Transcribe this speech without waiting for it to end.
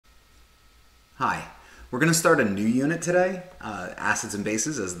Hi, we're going to start a new unit today, acids and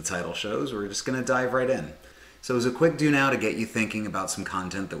bases, as the title shows. We're just going to dive right in. So as a quick do now to get you thinking about some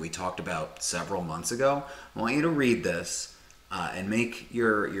content that we talked about several months ago, I want you to read this and make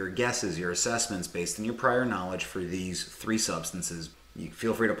your guesses, your assessments based on your prior knowledge for these three substances. You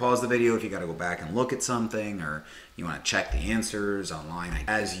feel free to pause the video if you got to go back and look at something or you want to check the answers online.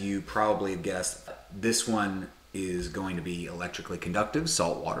 As you probably have guessed, this one is going to be electrically conductive,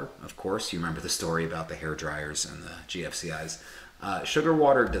 salt water, of course. You remember the story about the hair dryers and the GFCIs. Sugar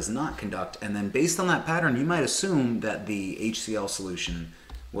water does not conduct, and then based on that pattern, you might assume that the HCl solution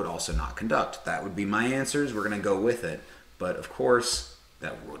would also not conduct. That would be my answers. We're going to go with it, but of course,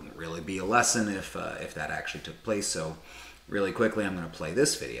 that wouldn't really be a lesson if that actually took place. So really quickly, I'm going to play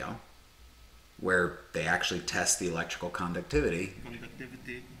this video where they actually test the electrical conductivity.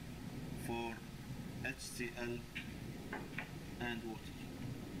 Conductivity for HCl and water.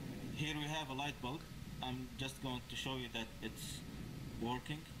 Here we have a light bulb. I'm just going to show you that it's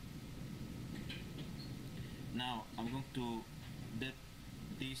working. Now I'm going to dip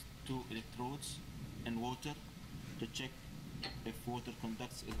these two electrodes in water to check if water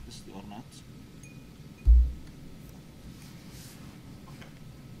conducts electricity or not.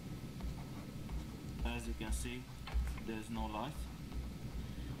 As you can see, there is no light.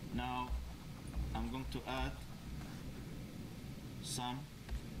 Now I'm going to add some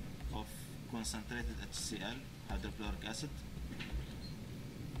of concentrated HCl, hydrochloric acid.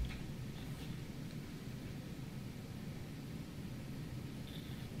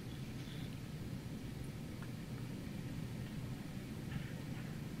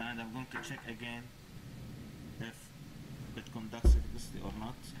 And I'm going to check again if it conducts electricity or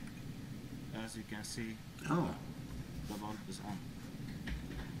not. As you can see, the bulb is on.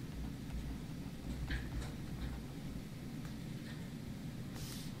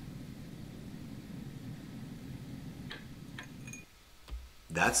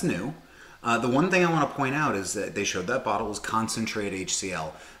 That's new. The one thing I want to point out is that they showed that bottle was concentrated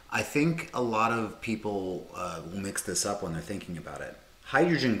HCl. I think a lot of people will mix this up when they're thinking about it.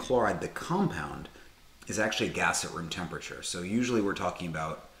 Hydrogen chloride, the compound, is actually a gas at room temperature. So usually we're talking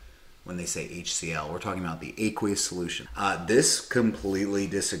about, when they say HCl, we're talking about the aqueous solution. This completely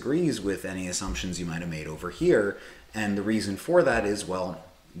disagrees with any assumptions you might have made over here. And the reason for that is, well,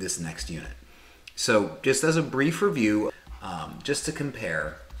 this next unit. So just as a brief review, just to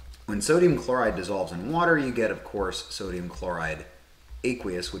compare, when sodium chloride dissolves in water, you get, of course, sodium chloride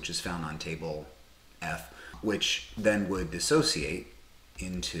aqueous, which is found on table F, which then would dissociate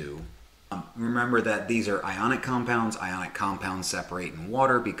into, remember that these are ionic compounds. Ionic compounds separate in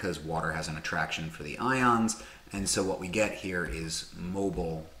water because water has an attraction for the ions, and so what we get here is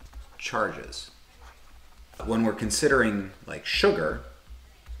mobile charges. When we're considering like sugar,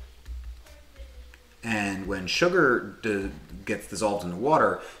 and when sugar gets dissolved into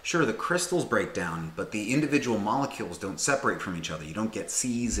water, sure, the crystals break down, but the individual molecules don't separate from each other. You don't get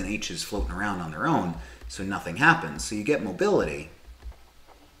C's and H's floating around on their own, so nothing happens. So you get mobility.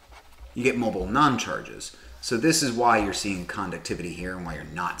 You get mobile non-charges. So this is why you're seeing conductivity here and why you're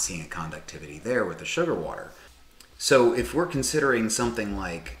not seeing a conductivity there with the sugar water. So if we're considering something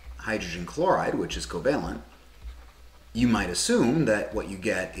like hydrogen chloride, which is covalent, you might assume that what you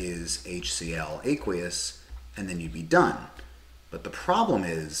get is HCl aqueous, and then you'd be done. But the problem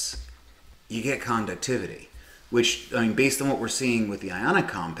is you get conductivity, which, I mean, based on what we're seeing with the ionic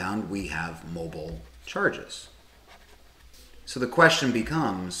compound, we have mobile charges. So the question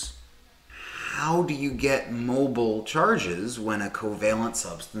becomes, how do you get mobile charges when a covalent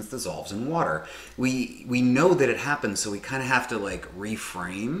substance dissolves in water? We know that it happens, so we kind of have to like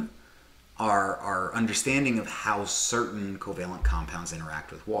reframe our understanding of how certain covalent compounds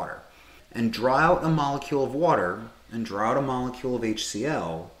interact with water. And draw out a molecule of water and draw out a molecule of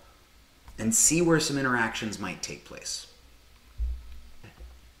HCl and see where some interactions might take place.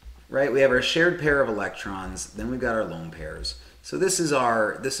 Right, we have our shared pair of electrons, then we've got our lone pairs. So this is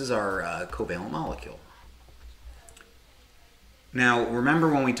our covalent molecule. Now remember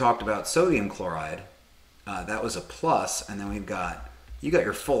when we talked about sodium chloride, that was a plus, and then you got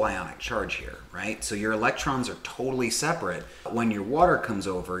your full ionic charge here, right? So your electrons are totally separate. When your water comes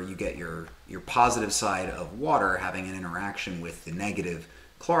over, you get your positive side of water having an interaction with the negative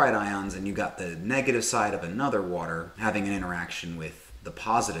chloride ions, and you got the negative side of another water having an interaction with the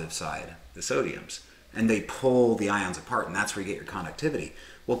positive side, the sodiums. And they pull the ions apart, and that's where you get your conductivity.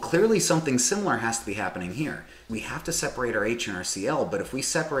 Well, clearly something similar has to be happening here. We have to separate our H and our Cl, but if we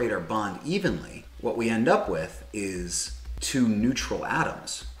separate our bond evenly, what we end up with is two neutral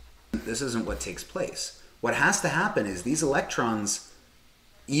atoms. This isn't what takes place. What has to happen is these electrons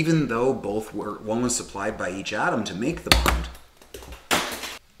even though one was supplied by each atom to make the bond,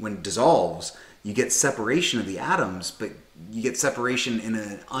 when it dissolves, you get separation of the atoms, but you get separation in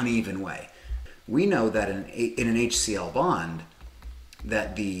an uneven way. We know that in an HCl bond,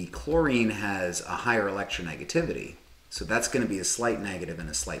 that the chlorine has a higher electronegativity. So that's going to be a slight negative and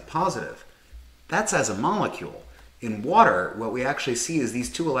a slight positive. That's as a molecule. In water, what we actually see is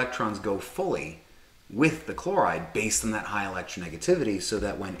these two electrons go fully with the chloride based on that high electronegativity, so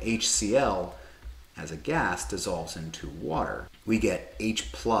that when HCl as a gas dissolves into water, we get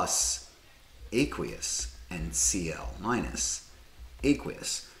H plus aqueous and Cl minus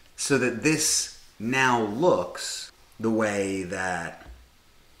aqueous. So that this now looks the way that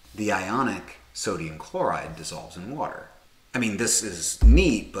the ionic sodium chloride dissolves in water. I mean, this is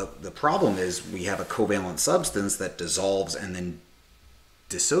neat, but the problem is we have a covalent substance that dissolves and then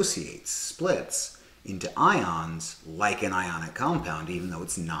dissociates, splits into ions like an ionic compound, even though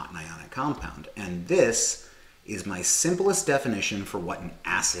it's not an ionic compound. And this is my simplest definition for what an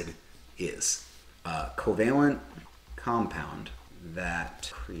acid is. A covalent compound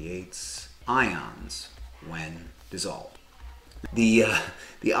that creates ions when dissolved. The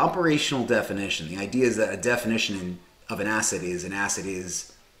operational definition, the idea is that a definition of an acid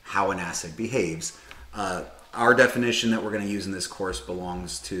is how an acid behaves. Our definition that we're going to use in this course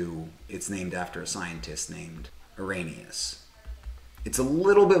belongs to, it's named after a scientist named Arrhenius. It's a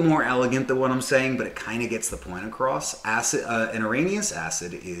little bit more elegant than what I'm saying, but it kind of gets the point across. An Arrhenius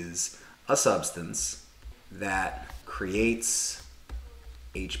acid is a substance that creates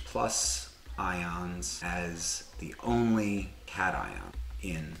H plus ions as the only cation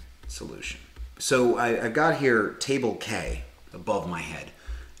in solution. So I've got here table K above my head.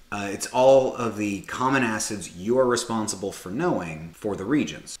 It's all of the common acids you are responsible for knowing for the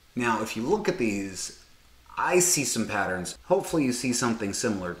regions. Now, if you look at these, I see some patterns. Hopefully you see something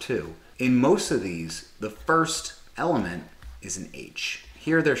similar too. In most of these, the first element is an H.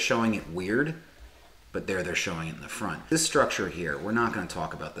 Here they're showing it weird, but there they're showing it in the front. This structure here, we're not going to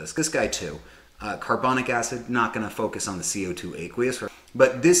talk about this. This guy too. Carbonic acid, not going to focus on the CO2 aqueous.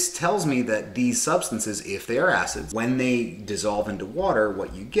 But this tells me that these substances, if they are acids, when they dissolve into water,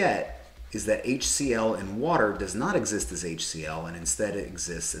 what you get is that HCl in water does not exist as HCl, and instead it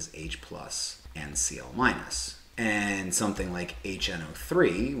exists as H plus and Cl minus. And something like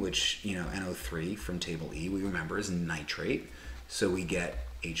HNO3, which, NO3 from table E, we remember is nitrate. So we get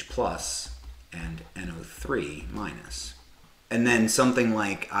H plus and NO3 minus. And then something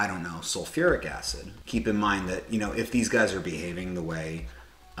like, I don't know, sulfuric acid. Keep in mind that, if these guys are behaving the way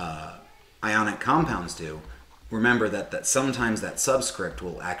ionic compounds do, remember that sometimes that subscript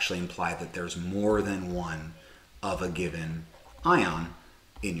will actually imply that there's more than one of a given ion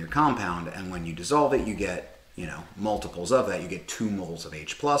in your compound. And when you dissolve it, you get, multiples of that. You get 2 moles of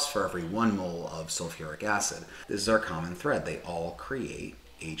H plus for every 1 mole of sulfuric acid. This is our common thread. They all create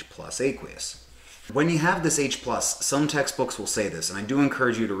H plus aqueous. When you have this H+, some textbooks will say this, and I do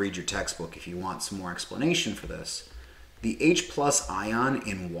encourage you to read your textbook if you want some more explanation for this. The H+ ion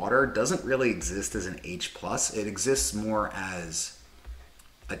in water doesn't really exist as an H+. It exists more as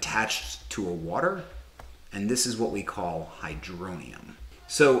attached to a water, and this is what we call hydronium.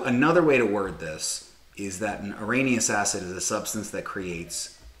 So another way to word this is that an Arrhenius acid is a substance that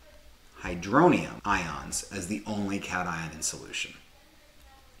creates hydronium ions as the only cation in solution.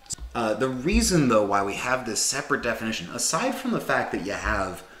 The reason, though, why we have this separate definition, aside from the fact that you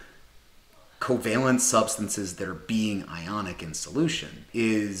have covalent substances that are being ionic in solution,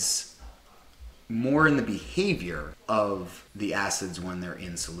 is more in the behavior of the acids when they're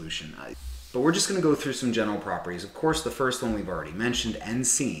in solution. But we're just going to go through some general properties. Of course, the first one we've already mentioned and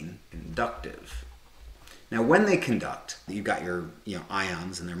seen, conductive. Now, when they conduct, you've got your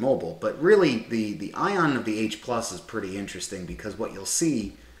ions and they're mobile, but really the ion of the H+ is pretty interesting because what you'll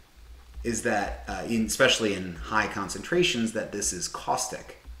see is that, especially in high concentrations, that this is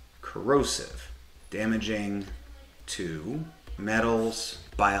caustic, corrosive, damaging to metals,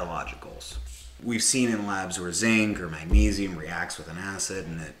 biologicals. We've seen in labs where zinc or magnesium reacts with an acid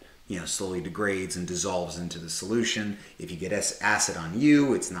and it slowly degrades and dissolves into the solution. If you get acid on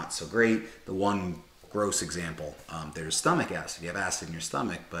you, it's not so great. The one gross example, there's stomach acid. You have acid in your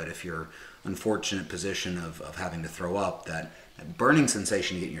stomach, but if you're unfortunate position of having to throw up, that burning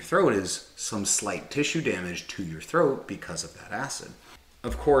sensation you get in your throat is some slight tissue damage to your throat because of that acid.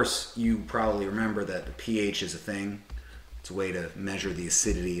 Of course, you probably remember that the pH is a thing. It's a way to measure the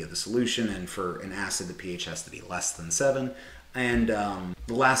acidity of the solution, and for an acid, the pH has to be less than 7. And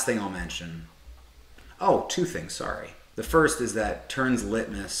the last thing I'll mention, two things, sorry. The first is that turns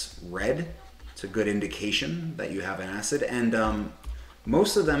litmus red. It's a good indication that you have an acid. And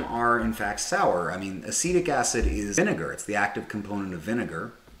Most of them are, in fact, sour. I mean, acetic acid is vinegar. It's the active component of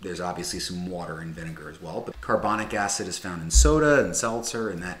vinegar. There's obviously some water in vinegar as well, but carbonic acid is found in soda and seltzer,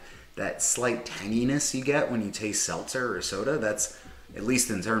 and that slight tanginess you get when you taste seltzer or soda, that's, at least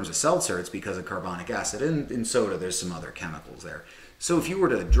in terms of seltzer, it's because of carbonic acid. In soda, there's some other chemicals there. So if you were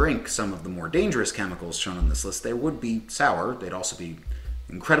to drink some of the more dangerous chemicals shown on this list, they would be sour. They'd also be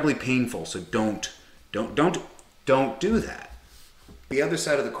incredibly painful, so don't do that. The other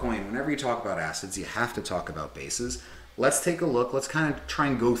side of the coin, whenever you talk about acids, you have to talk about bases. Let's take a look. Let's kind of try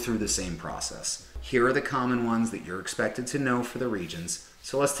and go through the same process. Here are the common ones that you're expected to know for the regions.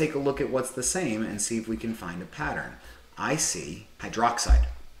 So let's take a look at what's the same and see if we can find a pattern. I see hydroxide.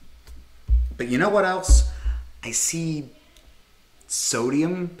 But you know what else? I see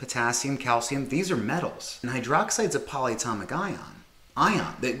sodium, potassium, calcium. These are metals. And hydroxide's a polyatomic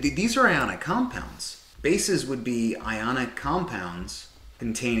ion. These are ionic compounds. Bases would be ionic compounds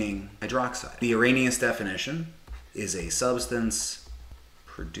containing hydroxide. The Arrhenius definition is a substance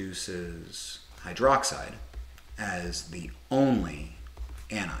produces hydroxide as the only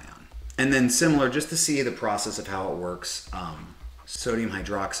anion. And then similar, just to see the process of how it works, sodium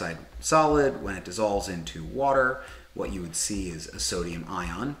hydroxide solid, when it dissolves into water, what you would see is a sodium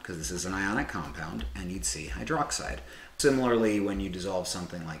ion, because this is an ionic compound, and you'd see hydroxide. Similarly, when you dissolve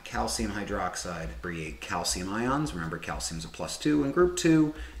something like calcium hydroxide, create calcium ions. Remember, calcium's a +2 in group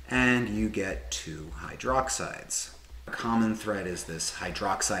 2, and you get 2 hydroxides. A common thread is this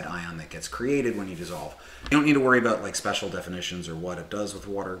hydroxide ion that gets created when you dissolve. You don't need to worry about like special definitions or what it does with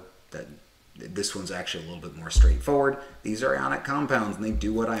water. This one's actually a little bit more straightforward. These are ionic compounds, and they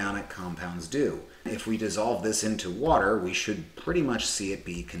do what ionic compounds do. If we dissolve this into water, we should pretty much see it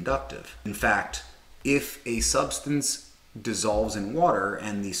be conductive. In fact, if a substance dissolves in water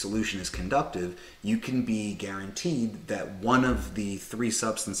and the solution is conductive, you can be guaranteed that one of the 3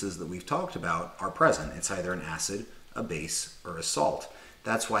 substances that we've talked about are present. It's either an acid, a base, or a salt.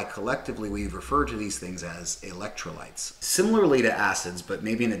 That's why collectively we refer to these things as electrolytes. Similarly to acids, but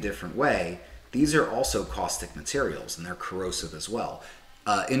maybe in a different way, these are also caustic materials, and they're corrosive as well.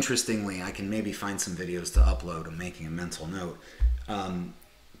 Interestingly, I can maybe find some videos to upload. I'm making a mental note.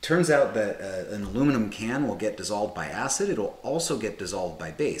 Turns out that an aluminum can will get dissolved by acid. It'll also get dissolved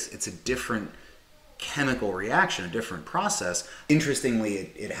by base. It's a different chemical reaction, a different process. Interestingly,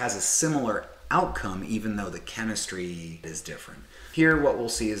 it has a similar outcome even though the chemistry is different. Here what we'll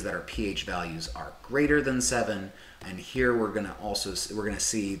see is that our pH values are greater than 7, and here we're going to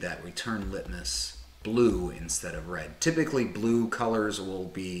see that return litmus blue instead of red. Typically blue colors will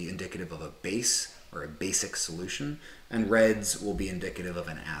be indicative of a base or a basic solution, and reds will be indicative of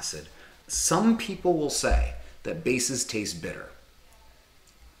an acid. Some people will say that bases taste bitter.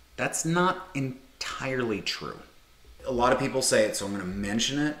 That's not entirely true. A lot of people say it, so I'm going to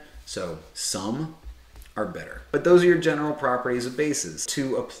mention it. So some are bitter. But those are your general properties of bases.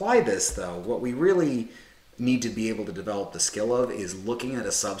 To apply this, though, what we really need to be able to develop the skill of is looking at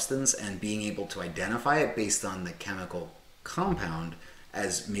a substance and being able to identify it based on the chemical compound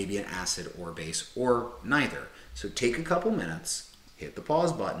as maybe an acid or base or neither. So take a couple minutes, hit the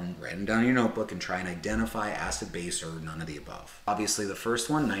pause button, write them down in your notebook, and try and identify acid, base, or none of the above. Obviously the first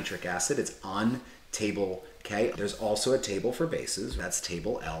one, nitric acid, it's on table K. There's also a table for bases, that's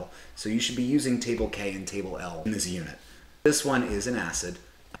table L. So you should be using table K and table L in this unit. This one is an acid.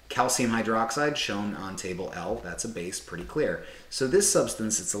 Calcium hydroxide shown on table L, that's a base, pretty clear. So this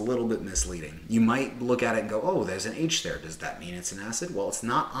substance, it's a little bit misleading. You might look at it and go, oh, there's an H there. Does that mean it's an acid? Well, it's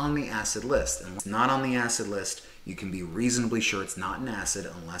not on the acid list. And when it's not on the acid list, you can be reasonably sure it's not an acid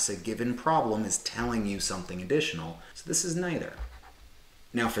unless a given problem is telling you something additional. So this is neither.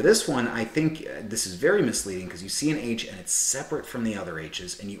 Now for this one, I think this is very misleading because you see an H and it's separate from the other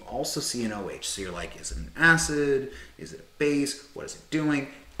H's, and you also see an OH. So you're like, is it an acid? Is it a base? What is it doing?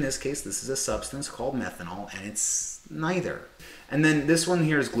 In this case, this is a substance called methanol, and it's neither. And then this one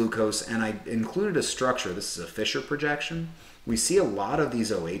here is glucose, and I included a structure. This is a Fischer projection. We see a lot of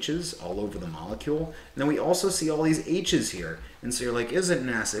these OHs all over the molecule, and then we also see all these H's here. And so you're like, is it an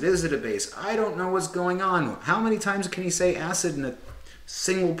acid? Is it a base? I don't know what's going on. How many times can you say acid in a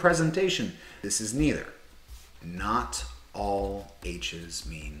single presentation? This is neither. Not all H's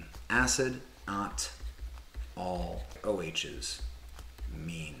mean acid. Not all OH's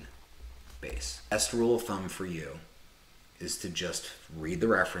mean base. Best rule of thumb for you is to just read the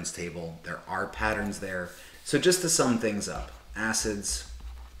reference table. There are patterns there. So just to sum things up, acids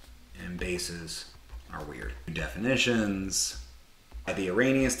and bases are weird. Definitions. By the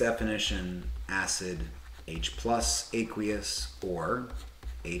Arrhenius definition, acid H plus aqueous or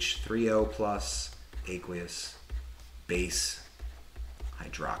H3O plus aqueous, base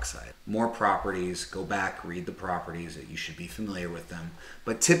hydroxide. More properties, go back, read the properties, you should be familiar with them.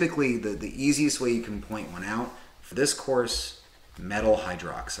 But typically the easiest way you can point one out, for this course, metal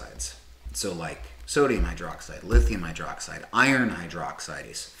hydroxides. So like sodium hydroxide, lithium hydroxide, iron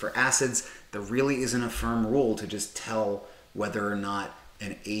hydroxide. For acids, there really isn't a firm rule to just tell whether or not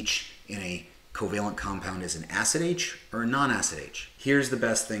an H in a covalent compound is an acid H or a non-acid H. Here's the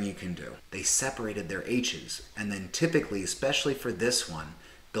best thing you can do. They separated their H's, and then typically, especially for this one,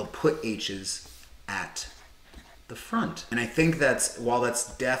 they'll put H's at the front. And I think while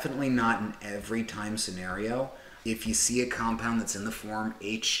that's definitely not an every time scenario, if you see a compound that's in the form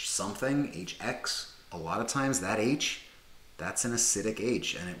H something, HX, a lot of times that H, that's an acidic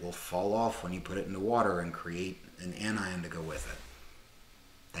H, and it will fall off when you put it into water and create an anion to go with it.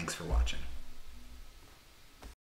 Thanks for watching.